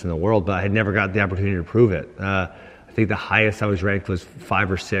was the best in the world, but I had never got the opportunity to prove it. I think the highest I was ranked was 5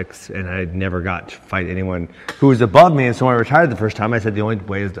 or 6, and I had never got to fight anyone who was above me. And so when I retired the first time, I said the only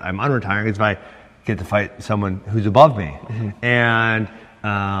way is I'm unretiring is if I get to fight someone who's above me. And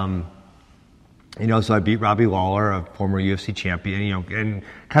so I beat Robbie Lawler, a former UFC champion, and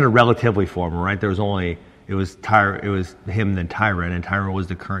kind of relatively former, right? It was him then Tyron, and Tyron was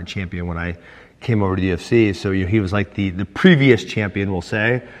the current champion when I came over to the UFC, so he was like the previous champion, we'll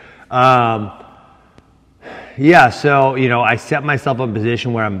say. So I set myself in a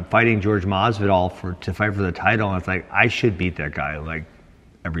position where I'm fighting George Masvidal to fight for the title, and it's like I should beat that guy like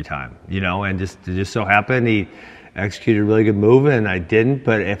every time, and just so happened he executed a really good move and I didn't.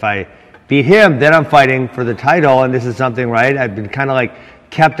 But if I beat him, then I'm fighting for the title, and this is something, right, I've been kind of like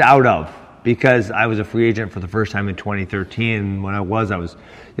kept out of, because I was a free agent for the first time in 2013. When I was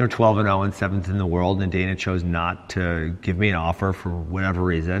 12-0 and 7th in the world, and Dana chose not to give me an offer for whatever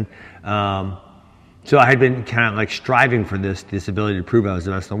reason. So I had been kind of like striving for this ability to prove I was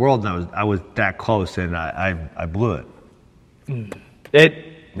the best in the world, and I was that close, and I blew it.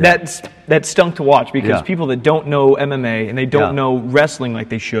 That stunk to watch, because people that don't know MMA and they don't know wrestling like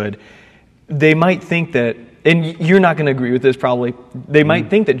they should, they might think that, and you're not going to agree with this probably, they might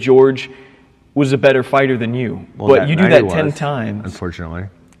think that George was a better fighter than you, but you do that 10 times. Unfortunately.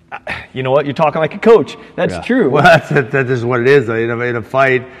 You know what? You're talking like a coach. That's true. Well, that's just what it is. In a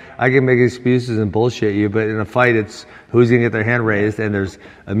fight, I can make excuses and bullshit you, but in a fight, it's who's going to get their hand raised, and there's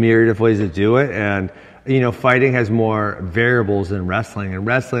a myriad of ways to do it. And, fighting has more variables than wrestling. And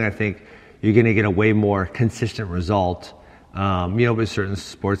wrestling, I think, you're going to get a way more consistent result. But certain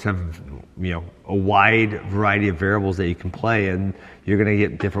sports have, a wide variety of variables that you can play, and you're going to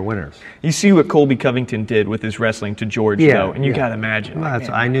get different winners. You see what Colby Covington did with his wrestling to George, though, and you got to imagine.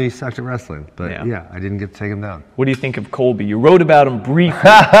 Well, I knew he sucked at wrestling, but I didn't get to take him down. What do you think of Colby? You wrote about him briefly.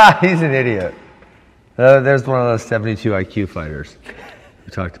 He's an idiot. There's one of those 72 IQ fighters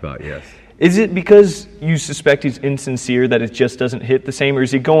we talked about, yes. Is it because you suspect he's insincere that it just doesn't hit the same, or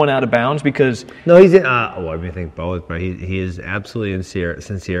is he going out of bounds? Because no, he's I think both, but he is absolutely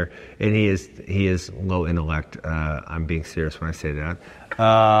sincere, and he is low intellect. I'm being serious when I say that.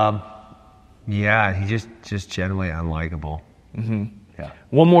 He's just generally unlikable. Mm-hmm. Yeah.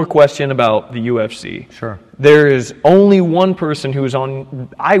 One more question about the UFC. Sure. There is only one person who is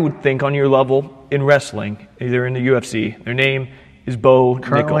on, I would think, on your level in wrestling, either in the UFC. Their name is Bo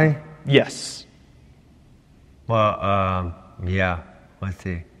Currently? Nickel. Yes. Well, let's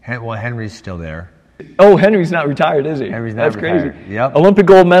see. Henry's still there. Oh, Henry's not retired, is he? Henry's not retired. Crazy. Yep. Olympic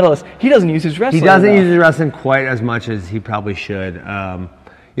gold medalist. He doesn't use his wrestling. He doesn't use his wrestling quite as much as he probably should.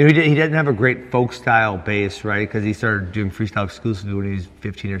 He didn't have a great folk style base, right? Because he started doing freestyle exclusively when he was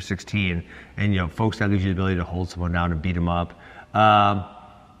 15 or 16, and folk style gives you the ability to hold someone down and beat him up.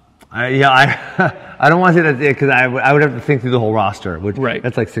 I don't want to say that's it because I would have to think through the whole roster, which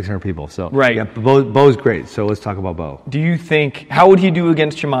that's like 600 people. So Bo's great. So let's talk about Bo. Do you think how would he do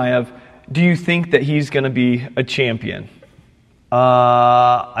against Chimaev? Do you think that he's going to be a champion?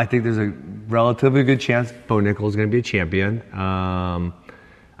 I think there's a relatively good chance Bo Nickel is going to be a champion.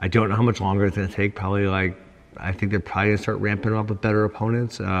 I don't know how much longer it's going to take. I think they're probably going to start ramping up with better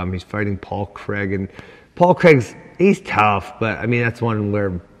opponents. He's fighting Paul Craig, and Paul Craig's he's tough, but I mean that's one where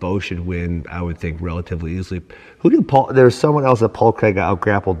Bo should win. I would think relatively easily. There's someone else that Paul Craig got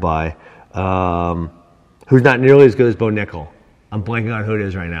out-grappled by, who's not nearly as good as Bo Nickel. I'm blanking on who it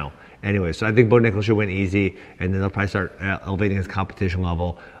is right now. Anyway, so I think Bo Nickel should win easy, and then they'll probably start elevating his competition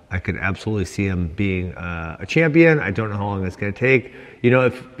level. I could absolutely see him being a champion. I don't know how long it's going to take.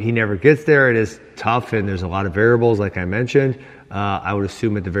 If he never gets there, it is tough, and there's a lot of variables, like I mentioned. I would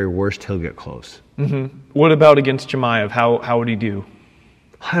assume at the very worst he'll get close. Mm-hmm. What about against Chimaev? How would he do?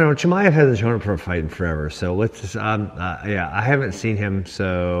 I don't know. Chimaev hasn't shown up for a fight in forever, so let's just. I haven't seen him,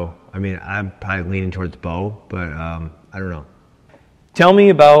 so I mean, I'm probably leaning towards Bo, but I don't know. Tell me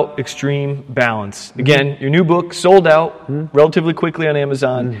about Extreme Balance. Again, your new book sold out relatively quickly on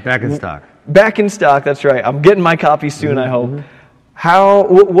Amazon. Back in stock. Back in stock. That's right. I'm getting my copy soon. I hope.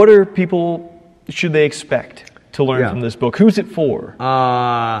 What are people should they expect to learn from this book? Who's it for?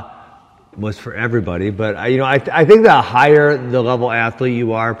 Was for everybody, but I think the higher the level athlete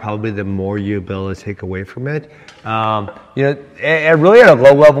you are, probably the more you'll be able to take away from it. Really at a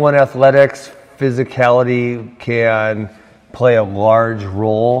low level in athletics, physicality can play a large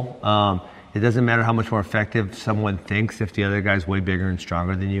role. It doesn't matter how much more effective someone thinks. If the other guy's way bigger and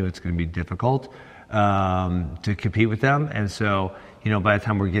stronger than you, it's going to be difficult to compete with them. And so, by the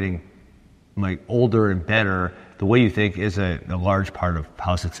time we're getting older and better, the way you think is a large part of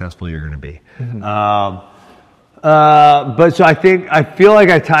how successful you're going to be. Mm-hmm. But so I feel like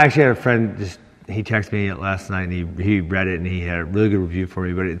I actually had a friend he texted me last night and he read it and he had a really good review for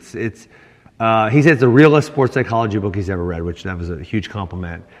me. But he said it's the realest sports psychology book he's ever read, which that was a huge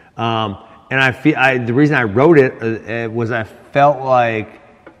compliment. And the reason I wrote it was I felt like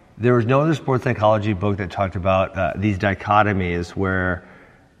there was no other sports psychology book that talked about these dichotomies where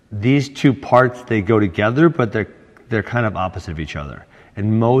these two parts, they go together, but they're kind of opposite of each other.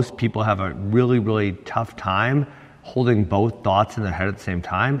 And most people have a really, really tough time holding both thoughts in their head at the same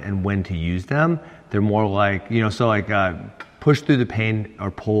time and when to use them. They're more like, push through the pain or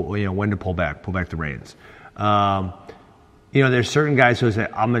pull, when to pull back the reins. There's certain guys who say,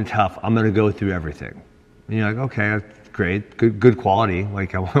 I'm tough, I'm going to go through everything. And you're like, okay, that's great, good quality. I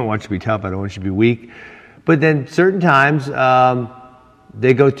want you to be tough, I don't want you to be weak. But then certain times,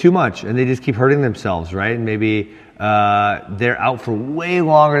 they go too much and they just keep hurting themselves, right? And maybe they're out for way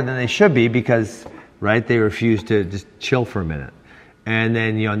longer than they should be because, they refuse to just chill for a minute. And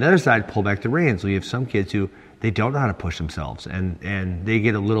then, on the other side, pull back the reins. So you have some kids who, they don't know how to push themselves and they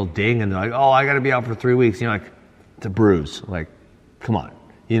get a little ding and they're like, oh, I got to be out for 3 weeks. It's a bruise. Come on,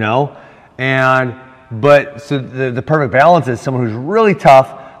 But so the perfect balance is someone who's really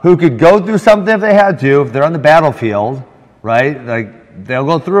tough, who could go through something if they had to, if they're on the battlefield, right? They'll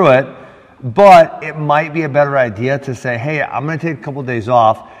go through it, but it might be a better idea to say, hey, I'm going to take a couple of days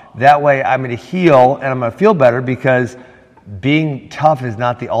off, That way I'm going to heal and I'm going to feel better, because being tough is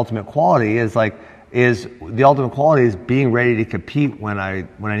not the ultimate quality. The ultimate quality is being ready to compete when I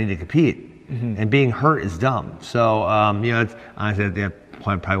need to compete. And being hurt is dumb. So, it's honestly, that's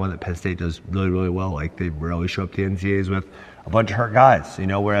probably one that Penn State does really, really well. Like, they rarely show up to NCAAs with a bunch of hurt guys,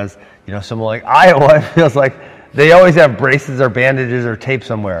 whereas, someone like Iowa, it feels like they always have braces or bandages or tape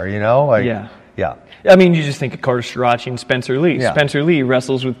somewhere, Yeah. I mean, you just think of Carter Storocci and Spencer Lee. Yeah. Spencer Lee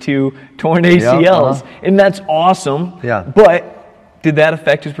wrestles with 2 torn ACLs, and that's awesome. Yeah. But did that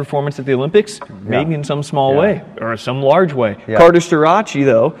affect his performance at the Olympics? Maybe in some small way or some large way. Yeah. Carter Storocci,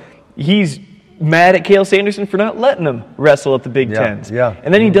 though, he's mad at Cael Sanderson for not letting him wrestle at the Big Tens. Yeah.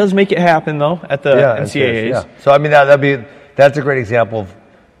 And then he does make it happen, though, at the NCAAs. Yeah. So, I mean, that's a great example of,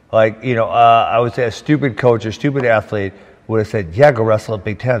 I would say a stupid coach or stupid athlete would have said, yeah, go wrestle at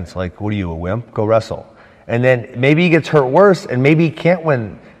Big Tens. Like, what are you, a wimp? Go wrestle. And then maybe he gets hurt worse, and maybe he can't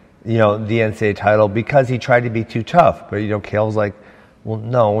win, the NCAA title because he tried to be too tough. But, Cael's like, well,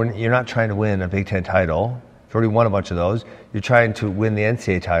 no, you're not trying to win a Big Ten title. You've already won a bunch of those. You're trying to win the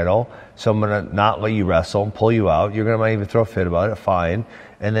NCAA title, so I'm going to not let you wrestle and pull you out. You're going to might even throw a fit about it, fine.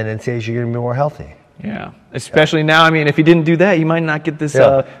 And then NCAAs, you're going to be more healthy. Yeah, especially now. I mean, if he didn't do that, you might not get this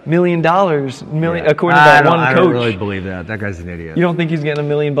 $1 million, according to that one coach. I don't really believe that. That guy's an idiot. You don't think he's getting $1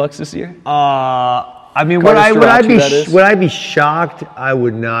 million this year? I mean, would I be shocked? I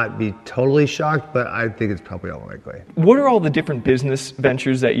would not be totally shocked, but I think it's probably unlikely. What are all the different business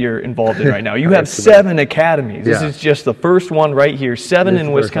ventures that you're involved in right now? You have 7 academies. This is just the first one right here, 7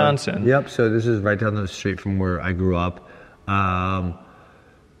 in Wisconsin. Yep, so this is right down the street from where I grew up.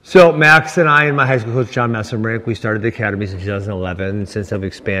 So Max and I and my high school coach, John Messerbrink, we started the academies in 2011, and since have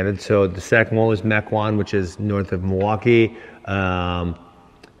expanded. So the second one was Mequon, which is north of Milwaukee. And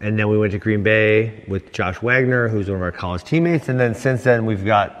then we went to Green Bay with Josh Wagner, who's one of our college teammates. And then since then, we've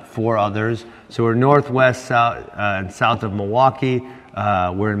got 4 others. So we're northwest, south, and south of Milwaukee.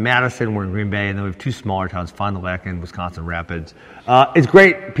 We're in Madison, we're in Green Bay, and then we have 2 smaller towns, Fond du Lac and Wisconsin Rapids. It's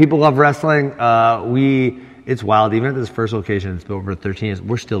great. People love wrestling. It's wild. Even at this first location, it's been over 13 years,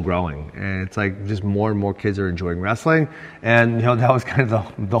 we're still growing. And it's like just more and more kids are enjoying wrestling. And, that was kind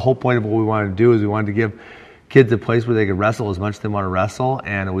of the whole point of what we wanted to do, is we wanted to give kids a place where they could wrestle as much as they want to wrestle.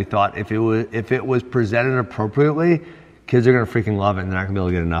 And we thought if it was presented appropriately, kids are going to freaking love it, and they're not going to be able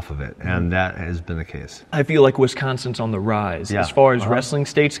to get enough of it. And that has been the case. I feel like Wisconsin's on the rise as far as wrestling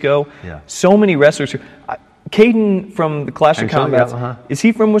states go. Yeah. So many wrestlers. Caden from the Clash of Combats, is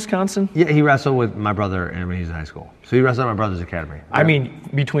he from Wisconsin? Yeah, he wrestled with my brother when he was in high school. So he wrestled at my brother's academy. Yeah. I mean,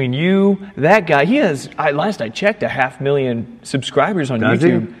 between you, that guy, he has, last I checked, 500,000 subscribers on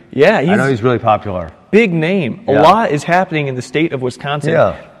YouTube. He? Yeah. I know he's really popular. Big name. A lot is happening in the state of Wisconsin.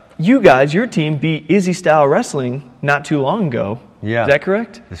 Yeah. You guys, your team beat Izzy Style Wrestling not too long ago. Yeah. Is that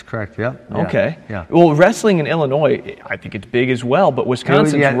correct? That's correct, yeah. Okay. Yeah. Well, wrestling in Illinois, I think it's big as well, but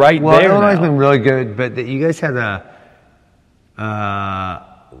Wisconsin's right there Illinois has now. been really good, but you guys had a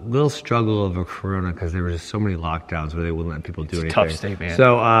little struggle over Corona because there were just so many lockdowns where they wouldn't let people do anything. Tough state, man.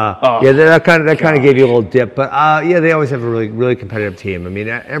 So that kind of gave you a little dip. But they always have a really, really competitive team. I mean,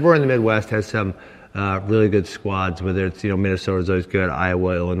 everywhere in the Midwest has some really good squads. Whether it's Minnesota's always good,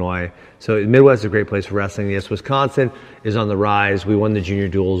 Iowa, Illinois. So the Midwest is a great place for wrestling. Yes, Wisconsin is on the rise. We won the junior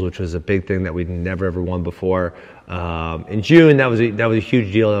duels, which was a big thing that we'd never ever won before. In June, that was a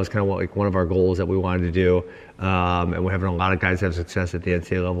huge deal. That was kind of one of our goals that we wanted to do. And we're having a lot of guys have success at the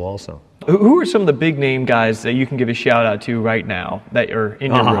NCAA level also. Who are some of the big name guys that you can give a shout out to right now that are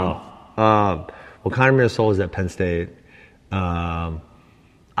in your room? Well, Connor Minnesota is at Penn State.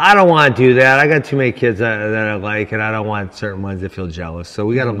 I don't want to do that. I got too many kids that I like, and I don't want certain ones that feel jealous. So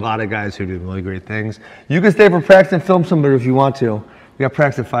we got a lot of guys who do really great things. You can stay for practice and film somebody if you want to. We got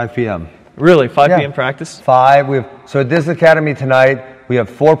practice at 5 p.m. Really? 5 p.m. practice? 5. So at this academy tonight, we have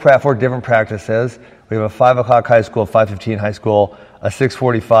 4 different practices. We have a 5 o'clock high school, 5:15 high school, a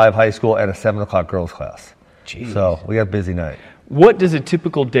 6:45 high school, and a 7 o'clock girls class. Jeez. So we got a busy night. What does a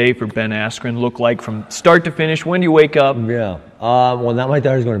typical day for Ben Askren look like from start to finish? When do you wake up? Yeah. Well, now my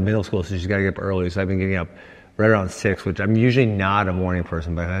daughter's going to middle school, so she's got to get up early. So I've been getting up right around 6, which I'm usually not a morning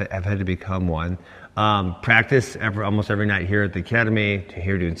person, but I've had to become one. Practice almost every night here at the academy,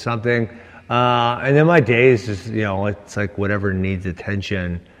 here doing something. And then my day is just, it's like whatever needs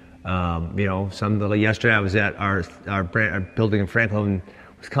attention. Yesterday I was at our building in Franklin,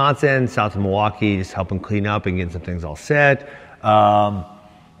 Wisconsin, south of Milwaukee, just helping clean up and getting some things all set. Going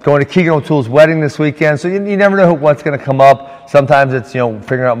to Keegan O'Toole's wedding this weekend, so you never know what's going to come up. Sometimes it's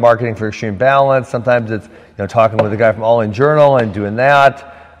figuring out marketing for Extreme Balance. Sometimes it's talking with the guy from All In Journal and doing that.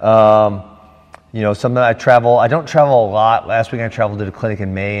 something I travel. I don't travel a lot. Last week I traveled to a clinic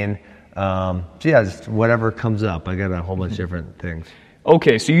in Maine. So yeah, just whatever comes up. I got a whole bunch of different things.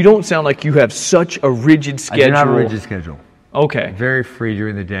 Okay, so you don't sound like you have such a rigid schedule. I do not have a rigid schedule. Okay. Very free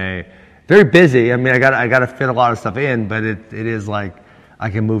during the day. Very busy. I mean, I got to fit a lot of stuff in, but it is like I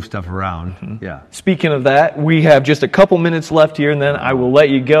can move stuff around. Mm-hmm. Yeah. Speaking of that, we have just a couple minutes left here, and then I will let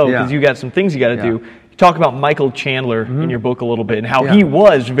you go because you got some things you got to do. You talk about Michael Chandler in your book a little bit and how he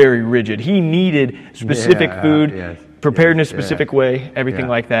was very rigid. He needed specific food, prepared in a specific way, everything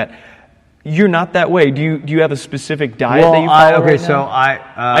like that. You're not that way. Do you have a specific diet that you follow? Okay, right so now?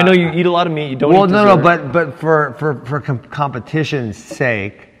 I know you eat a lot of meat. You don't eat dessert. but for competition's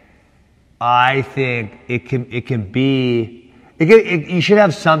sake, I think you should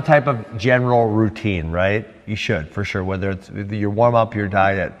have some type of general routine, right? You should, for sure. Whether it's your warm up, your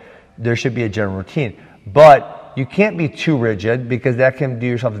diet, there should be a general routine. But you can't be too rigid because that can do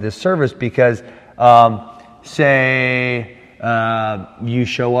yourself a disservice. Because say you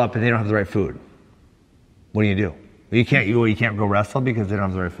show up and they don't have the right food, what do? You can't go wrestle because they don't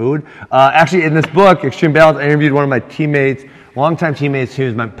have the right food. Actually, in this book, Extreme Balance, I interviewed one of my teammates, longtime teammates, who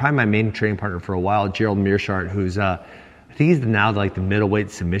was probably my main training partner for a while, Gerald Mearshart, who's I think he's now like the middleweight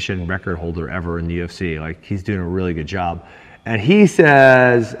submission record holder ever in the UFC. Like, he's doing a really good job. And he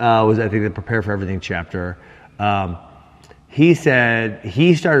says, I think the Prepare for Everything chapter, he said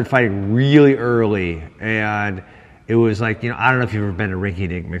he started fighting really early, and it was like, I don't know if you've ever been to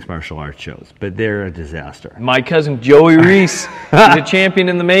rinky-dink mixed martial arts shows, but they're a disaster. My cousin Joey Reese, he's a champion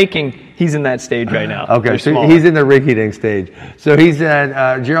in the making. He's in that stage right now. Okay, so he's in the rinky-dink stage. So he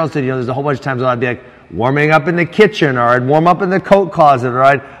said, Gerald said, there's a whole bunch of times I'd be like warming up in the kitchen, or I'd warm up in the coat closet, or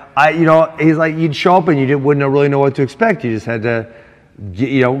he's like, you'd show up and you wouldn't really know what to expect. You just had to, get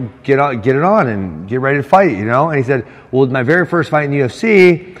it on and get ready to fight, And he said, well, my very first fight in the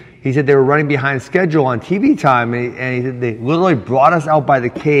UFC, he said they were running behind schedule on TV time, and he said they literally brought us out by the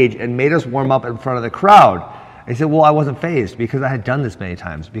cage and made us warm up in front of the crowd. And he said, well, I wasn't fazed because I had done this many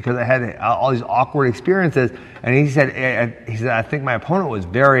times, because I had all these awkward experiences. And he said, I think my opponent was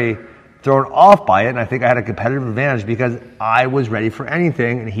very thrown off by it, and I think I had a competitive advantage because I was ready for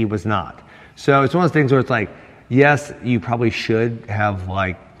anything and he was not. So it's one of those things where it's like, yes, you probably should have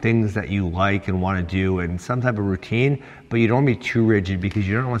like things that you like and want to do and some type of routine, but you don't want to be too rigid because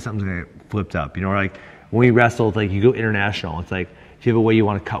you don't want something's going to get flipped up. Like when we wrestle, it's like you go international. It's like, if you have a way you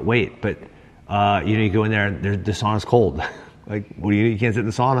want to cut weight, but you go in there and the sauna's cold. Like, what do you can't sit in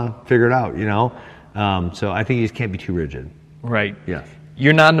the sauna, figure it out, So I think you just can't be too rigid. Right. Yes.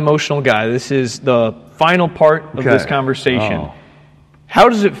 You're not an emotional guy. This is the final part of this conversation. Oh. How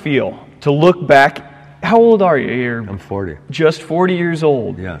does it feel to look back? How old are you? I'm 40. Just 40 years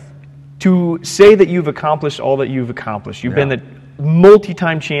old. Yes. To say that you've accomplished all that you've accomplished. You've been the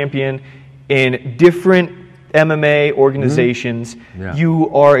multi-time champion in different MMA organizations. Mm-hmm. Yeah. You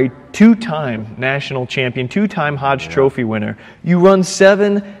are a two-time national champion, two-time Hodge Trophy winner. You run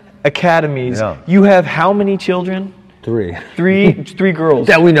 7 academies. Yeah. You have how many children? 3. 3 girls.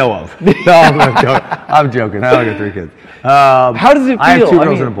 That we know of. No, I'm joking. I only got 3 kids. How does it feel? I have 2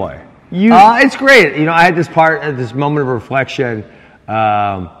 girls and a boy. It's great. I had this moment of reflection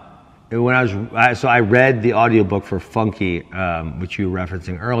when I read the audiobook for Funky, which you were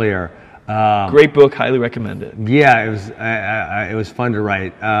referencing earlier. Great book, highly recommend it. Yeah, it was fun to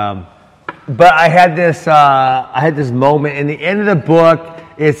write. But I had this moment in the end of the book.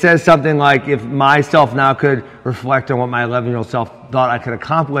 It says something like, if myself now could reflect on what my 11-year-old self thought I could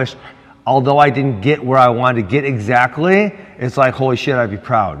accomplish, although I didn't get where I wanted to get exactly, it's like, holy shit, I'd be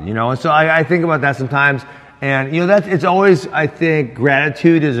proud, And so I think about that sometimes, and it's always, I think,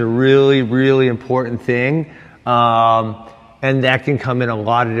 gratitude is a really, really important thing, and that can come in a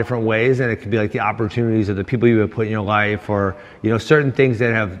lot of different ways, and it could be like the opportunities of the people you have put in your life, or certain things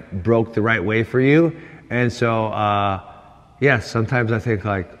that have broke the right way for you, and so. Sometimes I think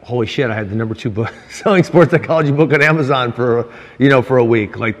like, holy shit, I had the number 2 book selling sports psychology book on Amazon for a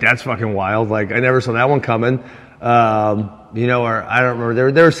week. Like, that's fucking wild. Like, I never saw that one coming. Or I don't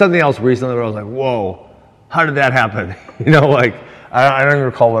remember. There was something else recently where I was like, whoa, how did that happen? I don't even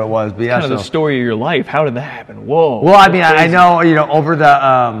recall what it was. But kind of the story of your life. How did that happen? Whoa. Well, I mean, I know,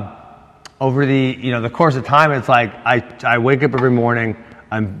 over the course of time, it's like I wake up every morning.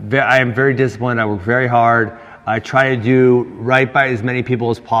 I am very disciplined. I work very hard. I try to do right by as many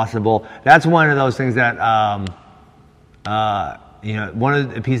people as possible. That's one of those things that, one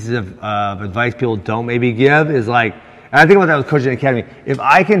of the pieces of advice people don't maybe give is like, and I think about that with coaching the academy. If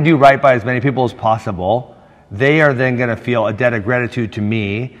I can do right by as many people as possible, they are then going to feel a debt of gratitude to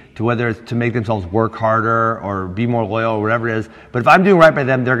me, to whether it's to make themselves work harder or be more loyal or whatever it is. But if I'm doing right by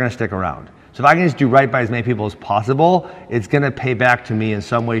them, they're going to stick around. So if I can just do right by as many people as possible, it's going to pay back to me in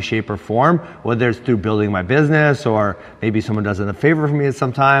some way, shape, or form, whether it's through building my business or maybe someone does a favor for me at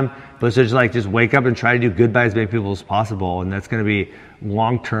some time. But it's just wake up and try to do good by as many people as possible, and that's going to be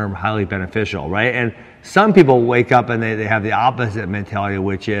long-term highly beneficial, right? And some people wake up and they have the opposite mentality,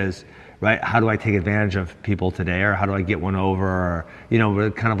 which is, right, how do I take advantage of people today, or how do I get one over, or, you know,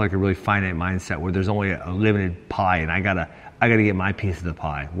 kind of like a really finite mindset where there's only a limited pie and I gotta get my piece of the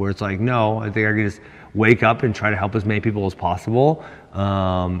pie. Where it's like, no, I think I can just wake up and try to help as many people as possible,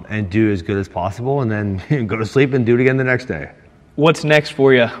 and do as good as possible, and then go to sleep and do it again the next day. What's next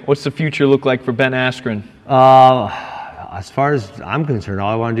for you? What's the future look like for Ben Askren? As far as I'm concerned, all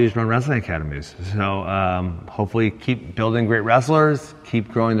I want to do is run wrestling academies. So hopefully keep building great wrestlers, keep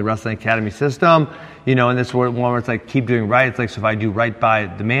growing the wrestling academy system. You know, and this one where it's like keep doing right. It's like, so if I do right by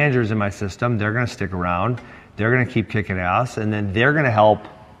the managers in my system, they're going to stick around. They're going to keep kicking ass, and then they're going to help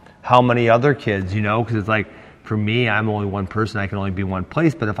how many other kids, you know, because it's like, for me, I'm only one person. I can only be one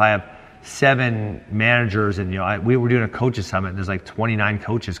place. But if I have 7 managers and, you know, we were doing a coaches summit, and there's like 29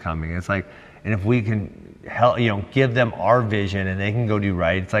 coaches coming. It's like, and if we can help, you know, give them our vision and they can go do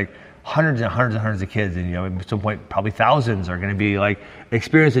right, it's like hundreds and hundreds and hundreds of kids, and, you know, at some point probably thousands are going to be like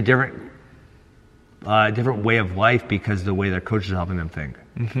experience a different way of life because of the way their coaches are helping them think.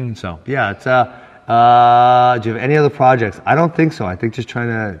 Mm-hmm. So yeah, it's do you have any other projects? I don't think so. I think just trying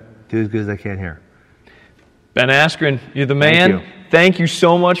to do as good as I can here. Ben Askren, you're the man. Thank you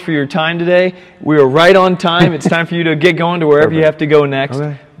so much for your time today. We are right on time. It's time for you to get going to wherever you have to go next.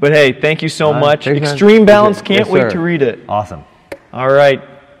 Okay. But hey, thank you so much. Extreme Balance, can't wait to read it. Awesome. All right.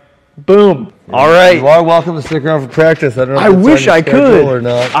 Boom. All right. You are welcome to stick around for practice. I don't know if I wish I could. Or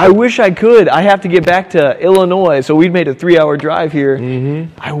not. I wish I could. I have to get back to Illinois, so we'd made a 3-hour drive here.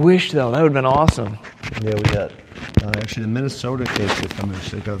 Mm-hmm. I wish, though. That would have been awesome. Yeah, we got actually the Minnesota kids are coming to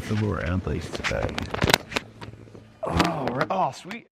check out the lower athletes today. Oh, sweet.